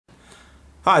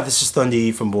Hi, this is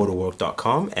Thundy from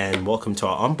Booredatwork.com and welcome to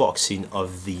our unboxing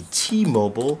of the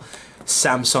T-Mobile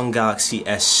Samsung Galaxy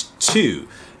S2.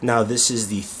 Now this is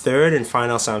the third and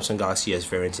final Samsung Galaxy S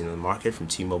variant in the market from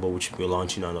T-Mobile, which will be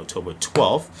launching on October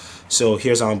 12th. So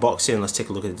here's our unboxing and let's take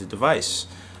a look at the device.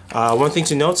 One thing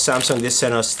to note, Samsung did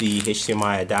send us the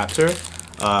HDMI adapter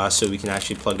so we can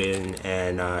actually plug it in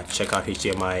and check out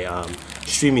HDMI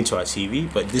streaming to our TV,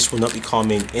 but this will not be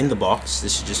coming in the box.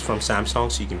 This is just from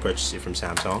Samsung, so you can purchase it from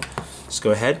Samsung. Let's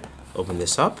go ahead, open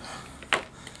this up.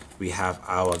 We have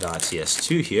our Galaxy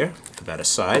S2 here. Put that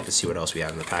aside. Let's see what else we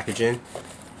have in the packaging.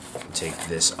 Take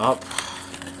this up.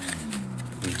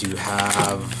 We do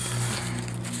have,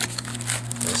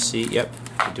 let's see, yep,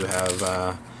 we do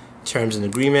have terms and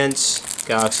agreements,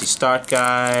 Galaxy Start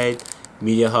Guide,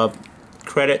 Media Hub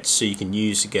credits, so you can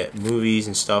use to get movies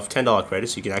and stuff, $10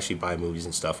 credits, so you can actually buy movies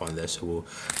and stuff on this. So we'll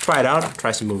try it out,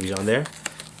 try some movies on there,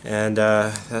 and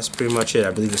that's pretty much it.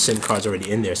 I believe the SIM card's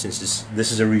already in there since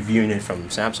this is a review unit from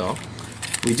Samsung.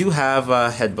 We do have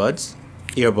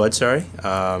earbuds, sorry,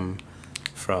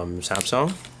 from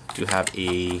Samsung. We do have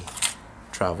a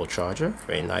travel charger,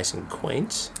 very nice and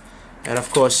quaint, and of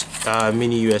course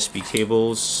mini USB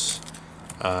cables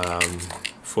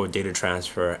for data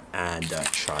transfer and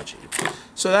charging.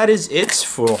 So that is it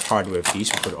for hardware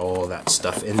piece. We put all that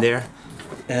stuff in there,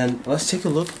 and let's take a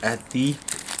look at the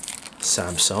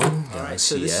Samsung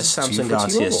Galaxy S2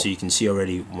 Galaxy S. So you can see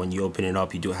already when you open it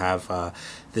up, you do have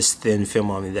this thin film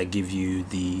on it that gives you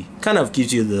the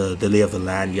lay of the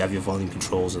land. You have your volume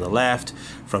controls on the left,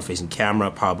 front-facing camera,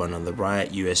 power button on the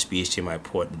right, USB HDMI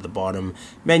port at the bottom,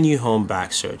 menu, home,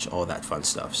 back, search, all that fun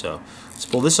stuff. So let's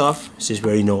pull this off since we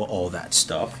already know all that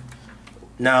stuff.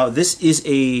 Now this is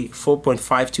a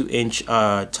 4.52-inch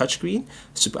touchscreen,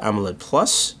 Super AMOLED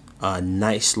Plus.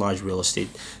 Nice large real estate,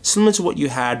 similar to what you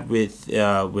had with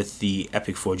the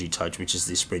Epic 4G Touch, which is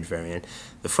the Sprint variant.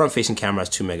 The front-facing camera has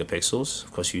 2 megapixels.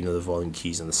 Of course, you know the volume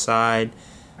keys on the side,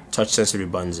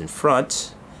 touch-sensitive buttons in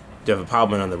front. You have a power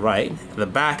button on the right. The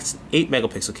back, 8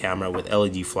 megapixel camera with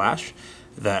LED flash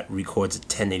that records at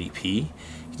 1080p.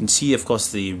 You can see, of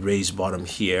course, the raised bottom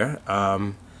here.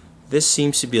 This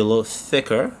seems to be a little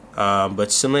thicker,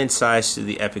 but similar in size to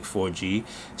the Epic 4G.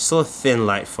 Still a thin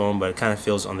light phone, but it kind of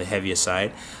feels on the heavier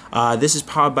side. This is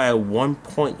powered by a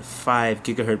 1.5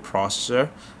 gigahertz processor,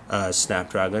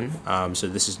 Snapdragon. So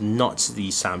this is not the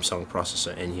Samsung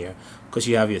processor in here, because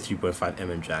you have your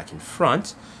 3.5mm jack in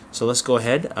front. So let's go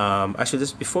ahead. Actually,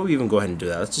 before we even go ahead and do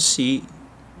that, let's just see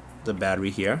the battery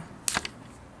here.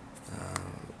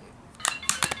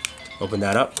 Open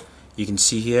that up. You can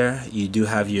see here you do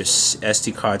have your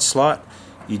SD card slot,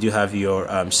 you do have your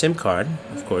SIM card,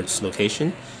 of course,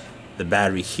 location, the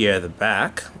battery here at the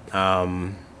back,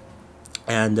 and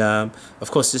of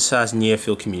course this has near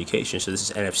field communication, so this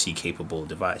is NFC capable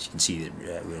device. You can see it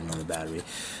written on the battery,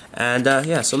 and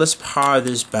yeah, so let's power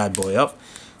this bad boy up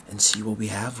and see what we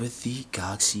have with the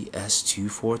Galaxy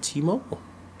S2 for T-Mobile.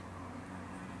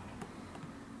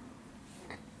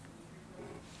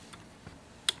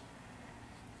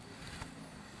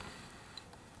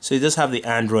 So it does have the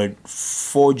Android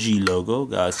 4G logo,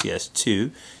 Galaxy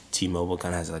S2. T-Mobile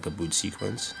kind of has like a boot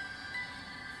sequence.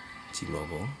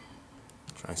 T-Mobile.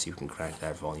 Try and see if we can crank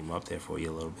that volume up there for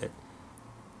you a little bit.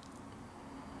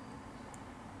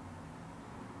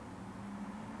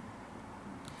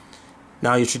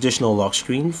 Now your traditional lock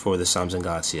screen for the Samsung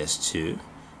Galaxy S2.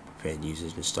 Preparing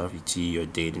users and stuff. You see your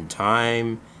date and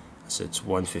time. So it's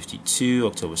 1:52,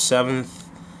 October 7th.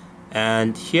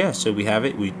 And here, so we have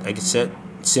it. Like I said,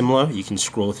 similar, you can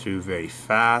scroll through very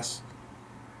fast,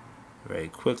 very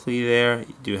quickly there.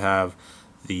 You do have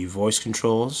the voice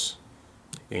controls.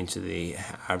 Going to the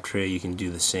app tray, you can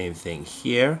do the same thing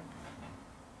here.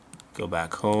 Go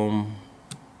back home,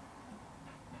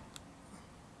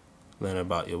 learn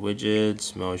about your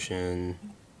widgets, motion,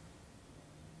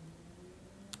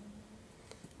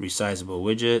 resizable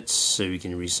widgets, so we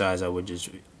can resize our widgets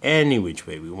any which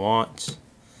way we want.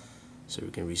 So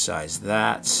we can resize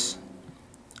that.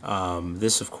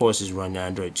 This, of course, is run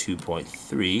Android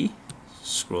 2.3.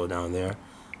 Scroll down there.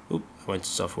 Oop, I went to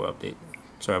software update.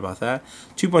 Sorry about that.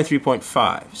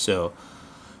 2.3.5. So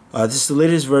this is the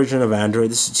latest version of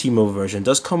Android. This is the T-Mobile version. It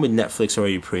does come with Netflix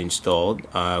already pre-installed.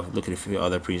 Looking for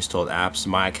other pre-installed apps.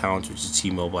 My Account, which is a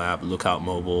T-Mobile app. Lookout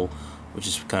Mobile, which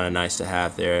is kind of nice to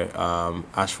have there.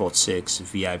 Asphalt 6,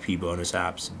 VIP bonus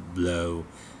apps. Blow.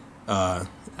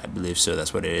 I believe so.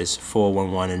 That's what it is.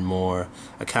 411 and more.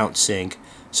 Account Sync.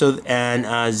 So and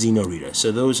Xeno Reader.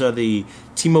 So those are the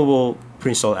T-Mobile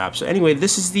pre-installed apps. So anyway,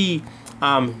 this is the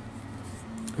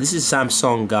This is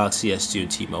Samsung Galaxy S2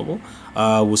 T-Mobile.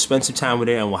 We'll spend some time with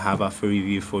it and we'll have our free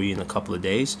review for you in a couple of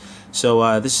days.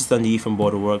 So this is Thunder from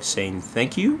Booredatwork saying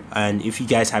thank you. And if you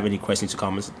guys have any questions or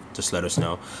comments, just let us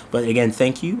know. But again,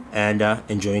 thank you and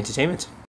enjoy entertainment.